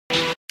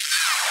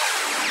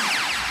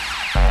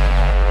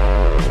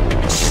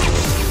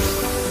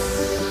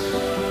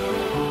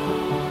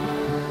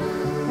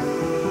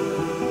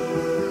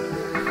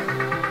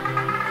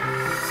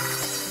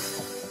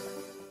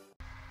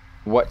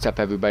What's up,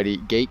 everybody?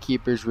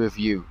 Gatekeepers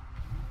review.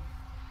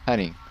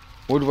 Cunning.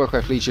 World of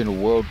Warcraft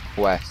Legion World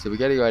Quest. So we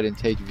gotta go ahead and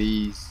take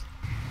these.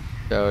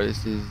 So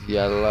this is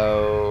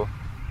yellow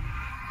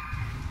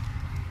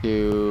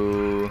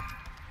to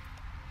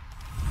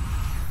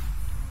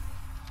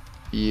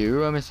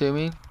you, I'm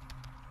assuming.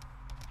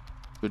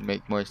 Would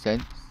make more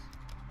sense.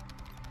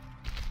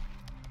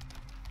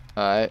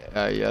 Alright,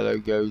 yellow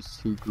goes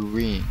to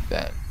green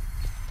then.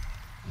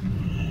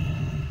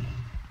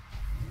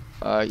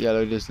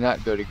 Yellow does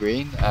not go to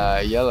green.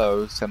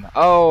 Yellow somehow.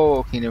 Oh,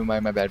 okay, never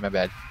mind. My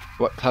bad.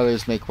 What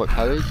colors make what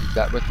colors? Is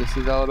that what this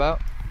is all about?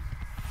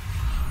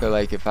 So,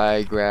 like, if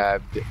I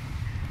grabbed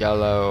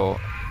yellow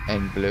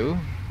and blue,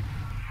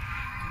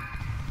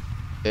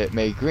 it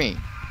made green.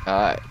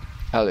 Alright,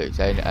 colors.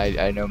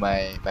 I know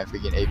my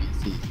freaking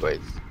ABC, boys.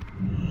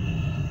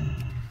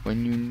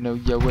 When you know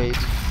your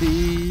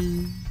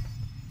ABC.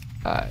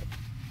 Alright.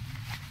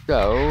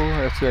 So,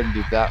 let's go ahead and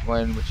do that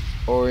one, which is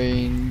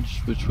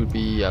orange, which would be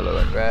yellow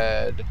and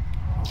red.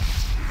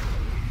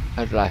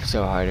 I'd laugh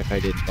so hard if I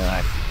didn't know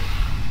how to.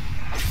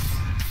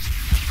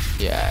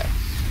 Yes.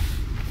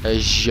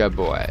 Yeah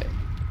boy.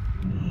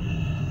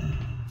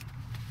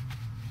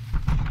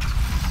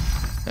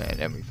 And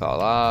then we fall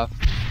off.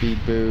 Speed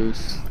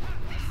boost.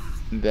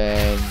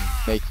 Then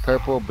make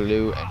purple,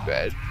 blue, and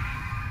red.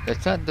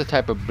 That's not the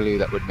type of blue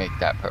that would make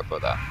that purple,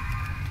 though.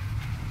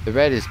 The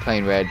red is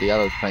plain red, the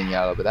yellow is plain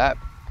yellow, but that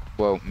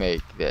won't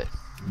make this.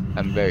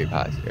 I'm very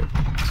positive.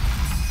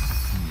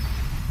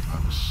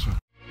 I'm certain